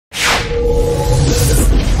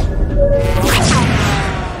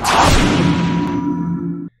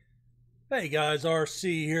Hey guys,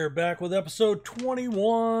 RC here, back with episode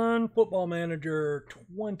 21, Football Manager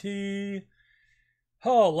 20.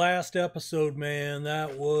 Oh, last episode, man,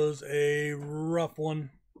 that was a rough one.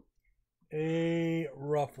 In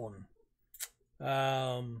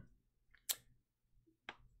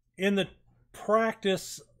the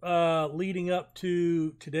practice leading up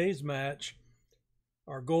to today's match,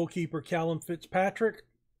 our goalkeeper, Callum Fitzpatrick,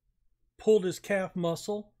 pulled his calf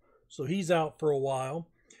muscle, so he's out for a while.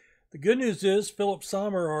 The good news is Philip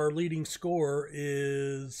Sommer, our leading scorer,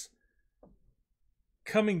 is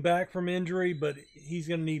coming back from injury, but he's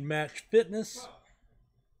going to need match fitness.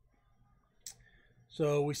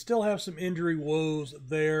 So we still have some injury woes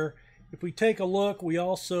there. If we take a look, we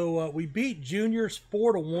also we beat Juniors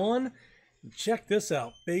 4-1. Check this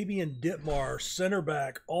out. Baby and Ditmar, center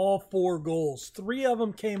back, all 4 goals. 3 of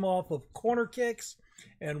them came off of corner kicks,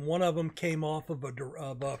 and 1 of them came off of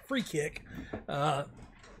a free kick.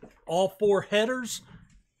 All 4 headers.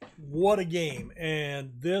 What a game.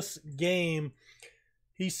 And this game,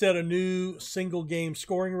 he set a new single game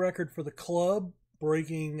scoring record for the club,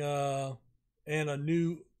 breaking and a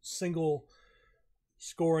new single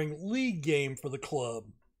scoring league game for the club.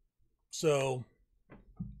 So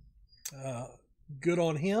good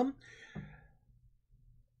on him.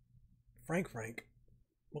 Frank.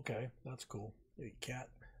 Okay, that's cool. Hey, cat.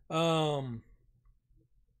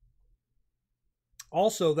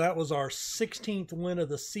 Also, that was our 16th win of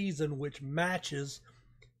the season, which matches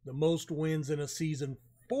the most wins in a season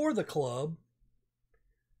for the club.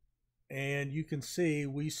 And you can see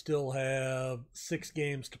we still have 6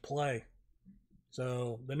 games to play.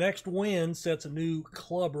 So the next win sets a new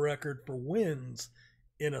club record for wins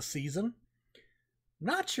in a season.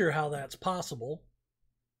 Not sure how that's possible,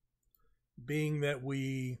 being that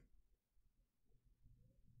we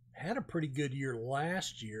had a pretty good year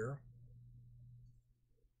last year.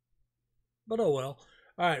 But oh well.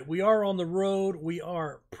 All right, we are on the road. We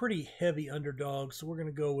are pretty heavy underdogs, so we're going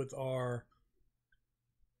to go with our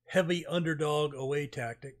heavy underdog away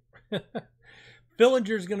tactic.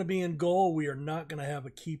 Fillinger's going to be in goal. We are not going to have a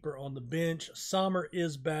keeper on the bench. Sommer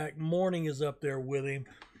is back. Morning is up there with him.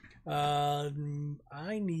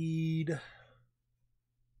 I need...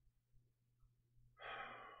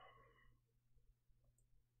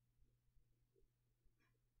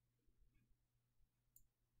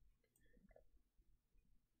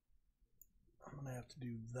 I'm going to have to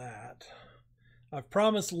do that. I've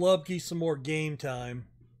promised Lubke some more game time,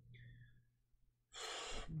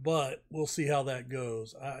 but we'll see how that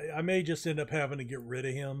goes. I may just end up having to get rid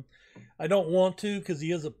of him. I don't want to because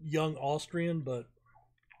he is a young Austrian, but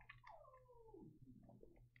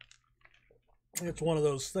it's one of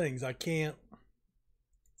those things. I can't.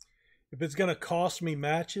 If it's going to cost me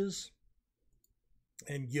matches,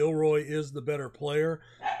 and Gilroy is the better player,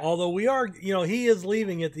 although we are, he is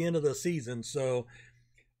leaving at the end of the season, so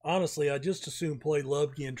honestly, I just assume play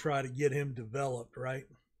Lubke and try to get him developed, right?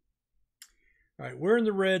 All right, we're in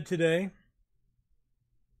the red today.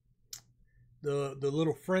 The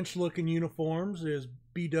little French-looking uniforms is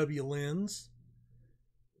BW Lens.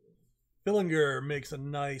 Fillinger makes a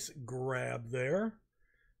nice grab there.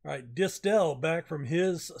 All right, Distel back from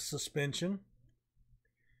his suspension.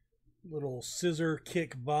 Little scissor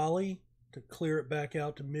kick volley to clear it back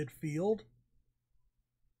out to midfield.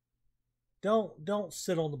 Don't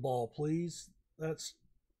sit on the ball, please. That's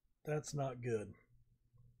not good.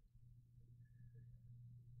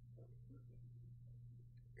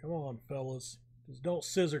 Come on, fellas. Just don't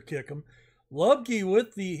scissor kick him. Lubke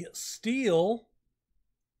with the steal,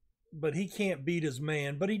 but he can't beat his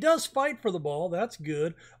man. But he does fight for the ball. That's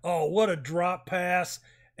good. Oh, what a drop pass.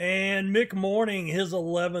 And Mick Morning, his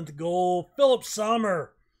 11th goal. Philip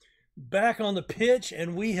Sommer back on the pitch,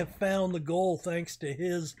 and we have found the goal thanks to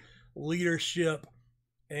his leadership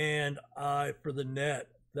and eye for the net.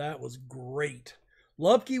 That was great.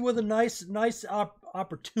 Lubke with a nice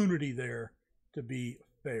opportunity there, to be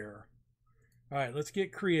fair. All right, let's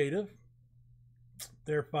get creative.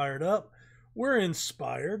 They're fired up. We're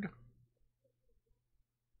inspired.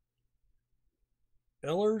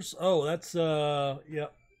 Ellers. Oh, that's, yeah.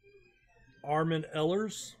 Armin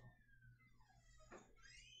Ellers.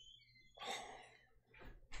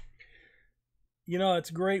 It's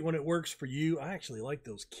great when it works for you. I actually like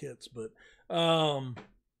those kits, but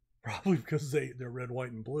probably because they're red,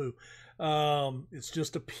 white, and blue. It's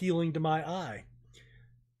just appealing to my eye.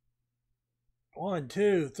 1,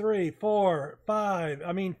 2, 3, 4, 5.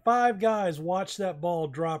 I mean, 5 guys watch that ball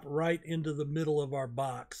drop right into the middle of our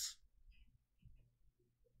box.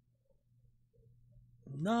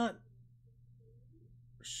 Not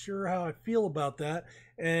sure how I feel about that.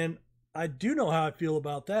 And I do know how I feel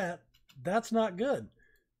about that That's not good.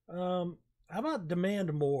 How about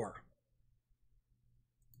demand more?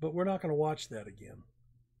 But we're not going to watch that again.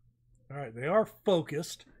 All right, they are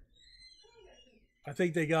focused. I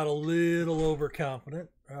think they got a little overconfident.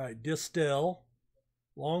 All right, Distel.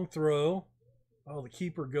 Long throw. Oh, the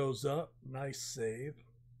keeper goes up. Nice save.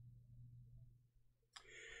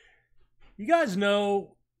 You guys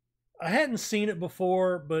know, I hadn't seen it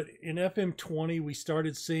before, but in FM20, we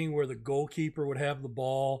started seeing where the goalkeeper would have the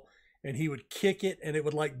ball and he would kick it and it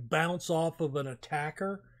would like bounce off of an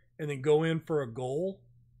attacker and then go in for a goal.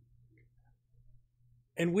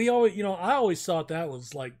 And we always, I always thought that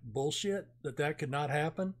was like bullshit, that could not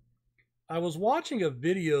happen. I was watching a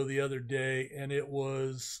video the other day and it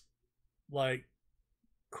was like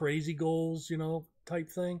crazy goals, type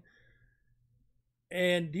thing.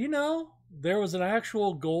 And do you know, there was an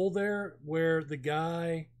actual goal there where the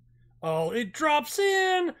guy, it drops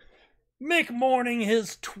in. Mick Morning,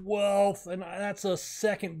 his 12th, and that's a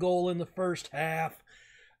second goal in the first half.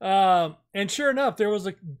 And sure enough, there was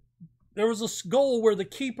a goal where the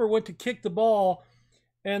keeper went to kick the ball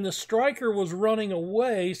and the striker was running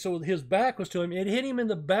away, so his back was to him. It hit him in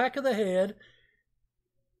the back of the head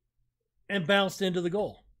and bounced into the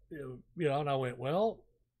goal. And I went, well,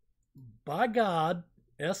 by God,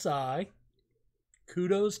 SI,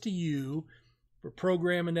 kudos to you for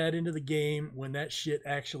programming that into the game when that shit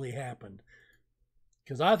actually happened.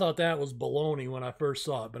 Because I thought that was baloney when I first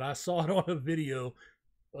saw it, but I saw it on a video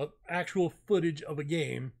of actual footage of a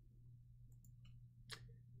game.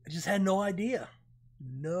 I just had no idea.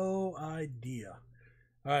 No idea.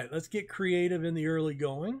 All right, let's get creative in the early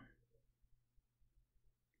going.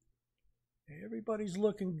 Everybody's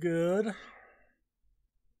looking good.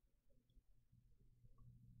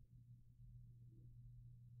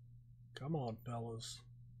 Come on, fellas.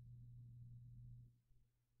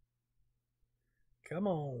 Come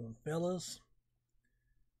on, fellas.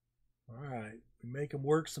 All right, we make them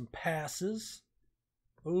work some passes.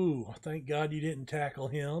 Ooh, thank God you didn't tackle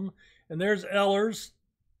him. And there's Ellers.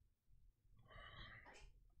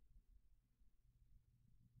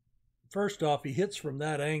 First off, he hits from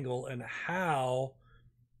that angle, and how,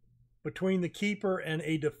 between the keeper and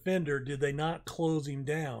a defender, did they not close him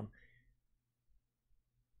down?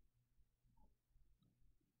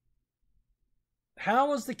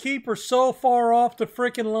 How is the keeper so far off the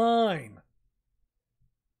frickin' line?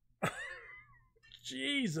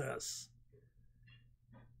 Jesus.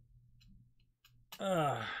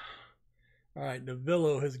 All right,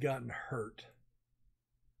 Novillo has gotten hurt.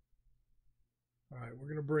 All right, we're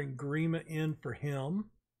going to bring Grima in for him.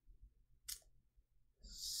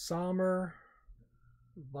 Sommer,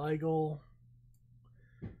 Weigel.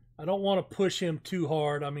 I don't want to push him too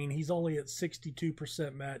hard. I mean, he's only at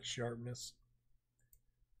 62% match sharpness.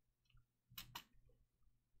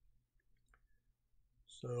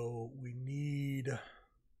 So we need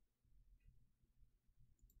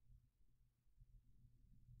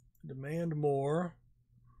demand more.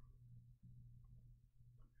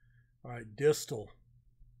 All right, Distal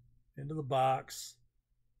into the box.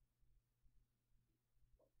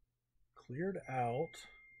 Cleared out.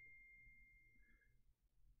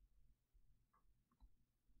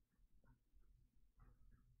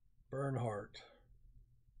 Bernhardt.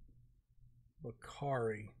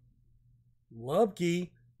 Bakari. Lubke,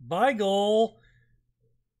 Weigel,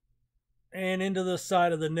 and into the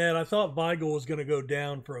side of the net. I thought Weigel was going to go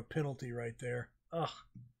down for a penalty right there. Ugh.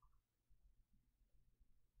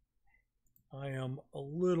 I am a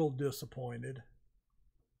little disappointed.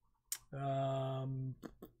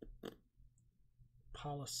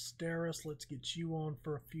 Polisteris, let's get you on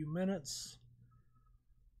for a few minutes.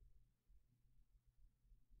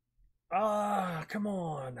 Come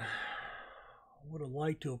on. Would have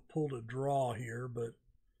liked to have pulled a draw here, but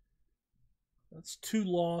that's 3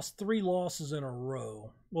 losses in a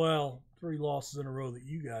row. Well, 3 losses in a row that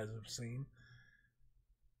you guys have seen.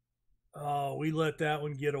 Oh, we let that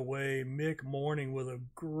one get away. Mick Morning with a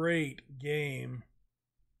great game.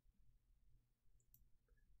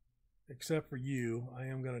 Except for you. I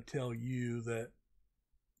am going to tell you that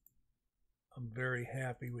I'm very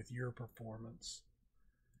happy with your performance.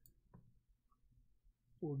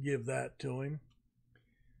 We'll give that to him.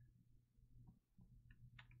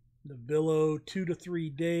 Novillo, 2 to 3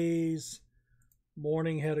 days.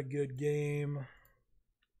 Morning had a good game.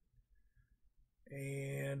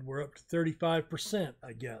 And we're up to 35%,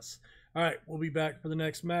 I guess. All right, we'll be back for the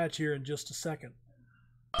next match here in just a second.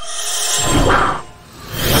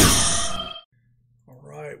 All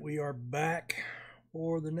right, we are back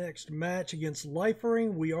for the next match against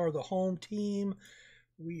Liefering. We are the home team.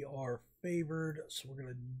 We are favored, so we're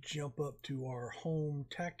going to jump up to our home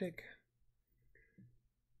tactic.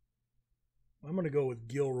 I'm going to go with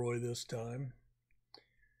Gilroy this time.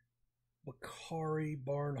 Bakari,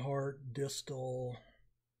 Barnhart, Distal.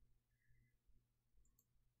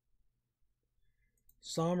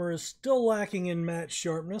 Sommer is still lacking in match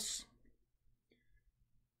sharpness.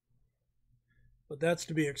 But that's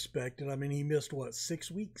to be expected. I mean, he missed, what,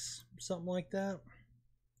 6 weeks? Something like that.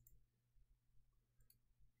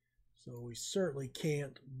 So we certainly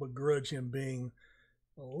can't begrudge him being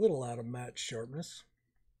a little out of match sharpness.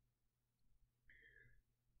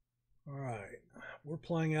 All right, we're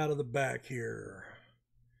playing out of the back here.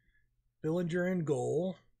 Billinger in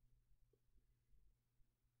goal.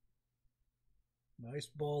 Nice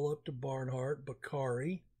ball up to Barnhart.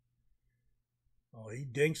 Bakari. Oh, he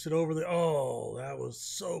dinks it over the... Oh, that was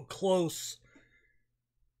so close.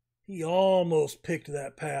 He almost picked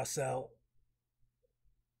that pass out.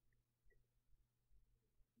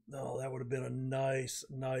 No, that would have been a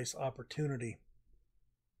nice opportunity.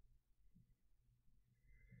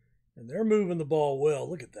 And they're moving the ball well.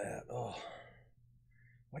 Look at that. Oh,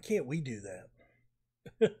 why can't we do that?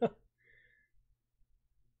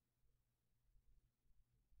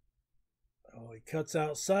 Oh, he cuts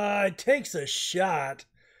outside, takes a shot.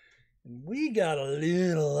 And we got a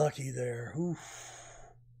little lucky there. Oof.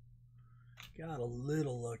 Got a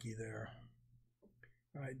little lucky there.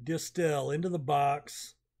 All right, Distel into the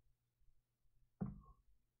box.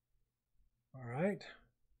 All right,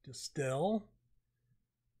 Distel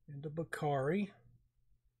into Bakari.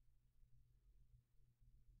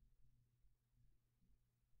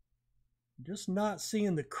 Just not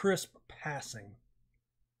seeing the crisp passing.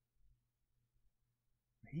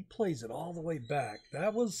 He plays it all the way back.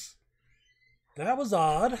 That was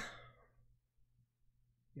odd.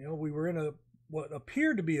 You know, we were in a what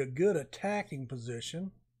appeared to be a good attacking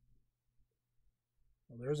position.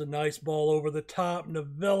 Well, there's a nice ball over the top.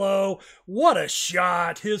 Novillo, what a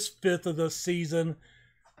shot! His 5th of the season.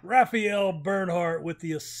 Rafael Bernhardt with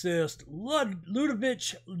the assist.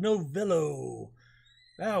 Ludovic Novillo.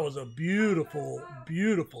 That was a beautiful,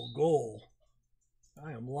 beautiful goal.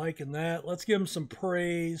 I am liking that. Let's give him some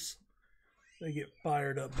praise. They get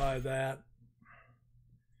fired up by that.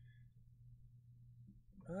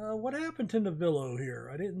 What happened to Novillo here?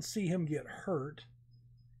 I didn't see him get hurt.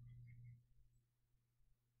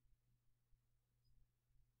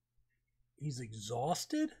 He's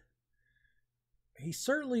exhausted? He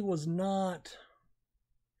certainly was not.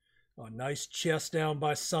 Oh, nice chest down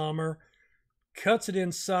by Sommer. Cuts it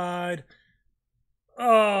inside.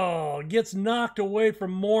 Oh, gets knocked away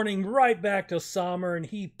from Morning right back to Sommer, and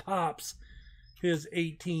he pops his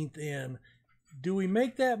 18th in. Do we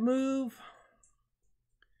make that move?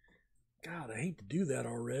 God, I hate to do that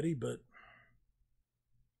already, but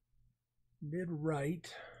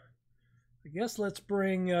mid-right. I guess let's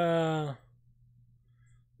bring Grima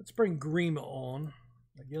on.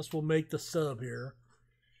 I guess we'll make the sub here.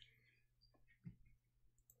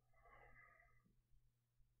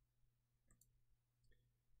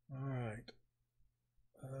 All right.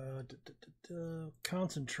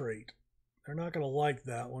 Concentrate. They're not going to like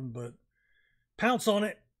that one, but pounce on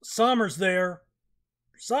it. Sommer's there.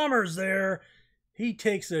 Sommer's there. He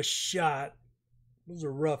takes a shot. It was a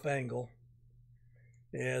rough angle.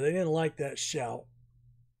 Yeah, they didn't like that shout.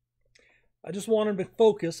 I just want him to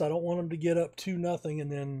focus. I don't want him to get up 2-0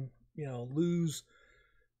 and then, you know, lose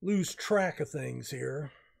track of things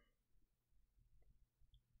here.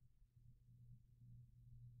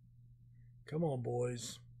 Come on,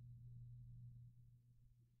 boys.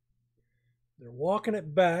 They're walking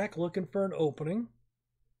it back, looking for an opening.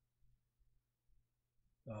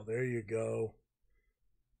 Oh, there you go.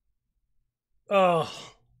 Oh,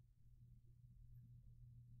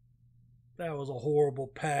 that was a horrible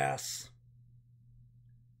pass.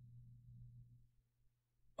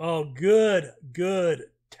 Oh, good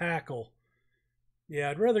tackle. Yeah,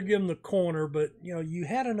 I'd rather give him the corner, but, you know, you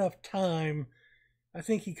had enough time. I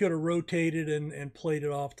think he could have rotated and played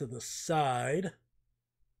it off to the side.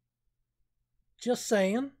 Just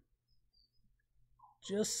saying.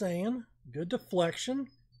 Just saying. Good deflection.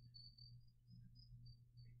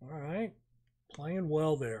 All right. Playing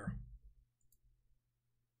well there.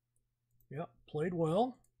 Yep, played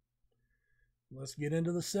well. Let's get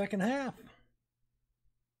into the second half.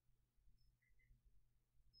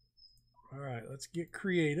 All right, let's get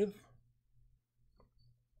creative.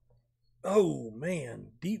 Oh,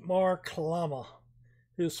 man. Dietmar Klama.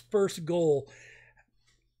 His first goal.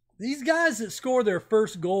 These guys that score their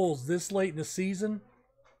first goals this late in the season,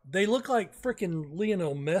 they look like freaking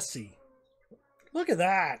Lionel Messi. Look at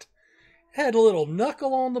that. Had a little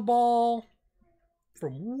knuckle on the ball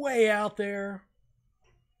from way out there.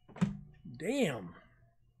 Damn.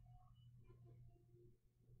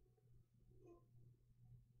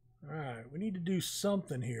 All right, we need to do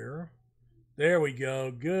something here. There we go.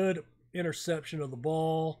 Good interception of the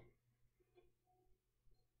ball.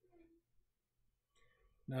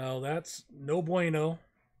 No, that's no bueno.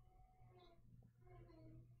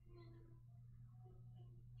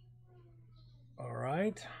 All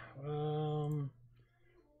right.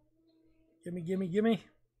 Gimme.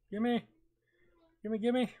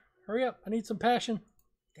 Hurry up. I need some passion.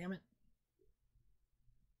 Damn it.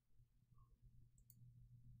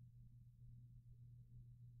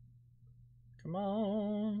 Come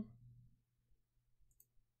on.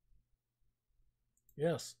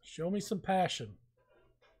 Yes, show me some passion.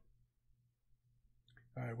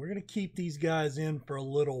 All right, we're going to keep these guys in for a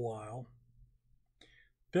little while.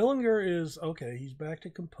 Billinger is, okay, he's back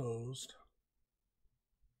to composed.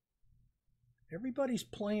 Everybody's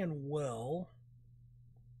playing well.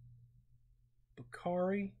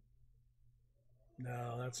 Bakari.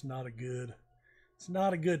 No, that's not a good, it's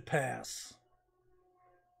not a good pass.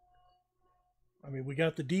 I mean, we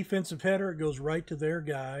got the defensive header. It goes right to their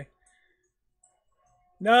guy.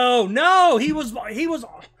 No, he was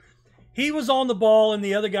on the ball and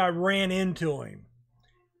the other guy ran into him.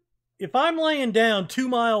 If I'm laying down 2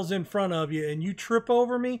 miles in front of you and you trip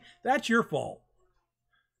over me, that's your fault.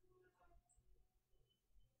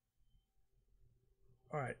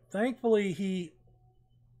 All right. Thankfully, he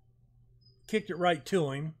kicked it right to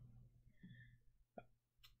him.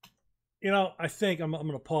 You know, I think, I'm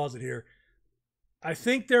going to pause it here. I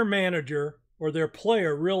think their manager or their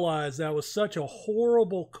player realized that was such a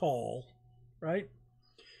horrible call, right?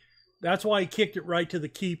 That's why he kicked it right to the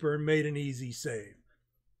keeper and made an easy save.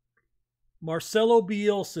 Marcelo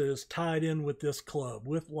Bielsa is tied in with this club,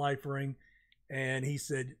 with Liefering, and he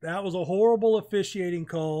said, that was a horrible officiating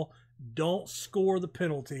call. Don't score the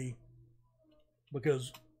penalty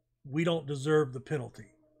because we don't deserve the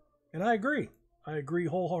penalty. And I agree. I agree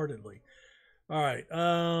wholeheartedly. All right.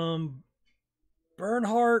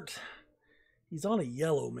 Bernhardt, he's on a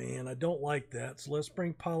yellow, man. I don't like that. So let's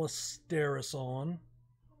bring Ballesteros on.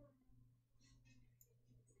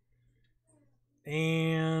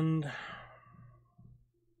 And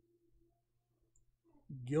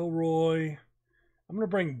Gilroy. I'm going to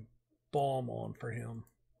bring Baum on for him.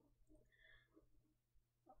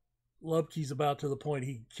 Lubke's about to the point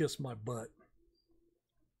he kissed my butt.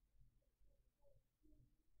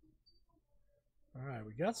 All right,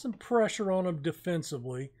 we got some pressure on him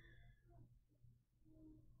defensively.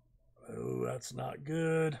 Oh, that's not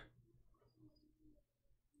good.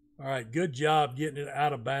 All right, good job getting it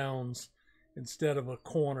out of bounds instead of a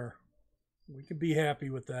corner. We can be happy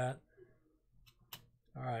with that.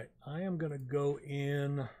 All right, I am going to go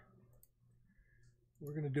in.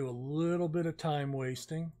 We're going to do a little bit of time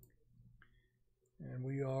wasting. And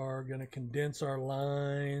we are going to condense our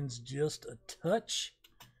lines just a touch.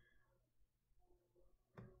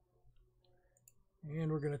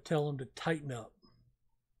 And we're going to tell them to tighten up.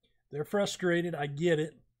 They're frustrated. I get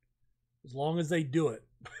it. As long as they do it.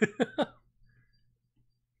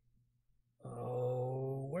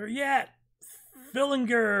 Oh, where you at?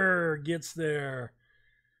 Fillinger gets there.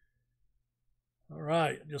 All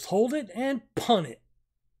right. Just hold it and punt it.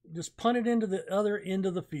 Just punt it into the other end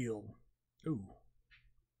of the field. Ooh.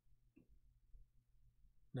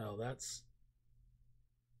 No, that's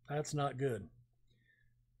not good.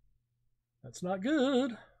 That's not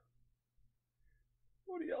good.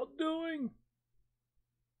 What are y'all doing?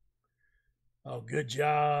 Oh, good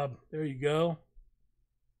job. There you go.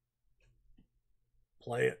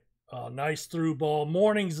 Play it. Oh, nice through ball.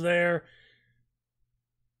 Morning's there.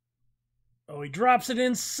 Oh, he drops it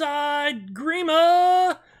inside.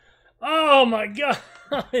 Grima. Oh, my God.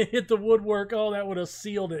 It hit the woodwork. Oh, that would have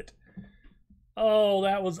sealed it. Oh,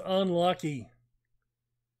 that was unlucky.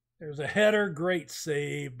 There's a header. Great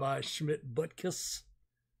save by Schmidt-Butkus.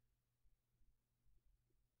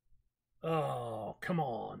 Oh, come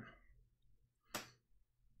on.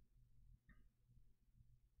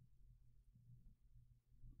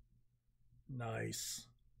 Nice.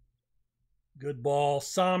 Good ball.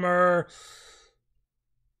 Sommer.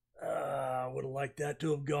 Would have liked that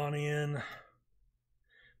to have gone in.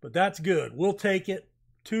 But that's good. We'll take it.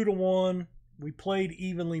 2-1. We played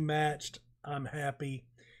evenly matched. I'm happy.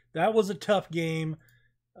 That was a tough game.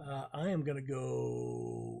 I am going to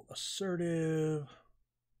go assertive.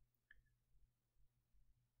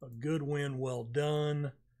 A good win, well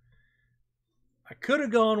done. I could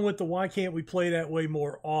have gone with the why can't we play that way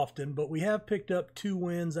more often, but we have picked up 2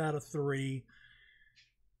 wins out of 3.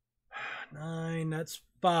 9, that's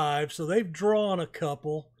 5. So they've drawn a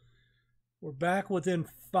couple. We're back within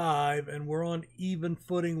 5, and we're on even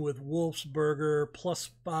footing with Wolfsberger,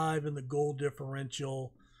 +5 in the goal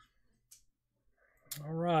differential.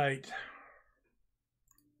 All right.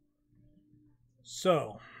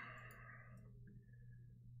 So,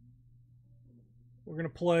 we're going to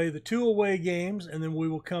play the 2 away games, and then we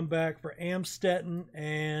will come back for Amstetten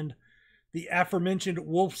and the aforementioned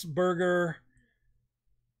Wolfsburger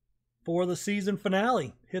for the season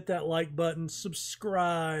finale. Hit that like button,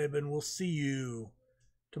 subscribe, and we'll see you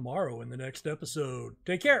tomorrow in the next episode.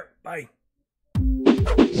 Take care. Bye.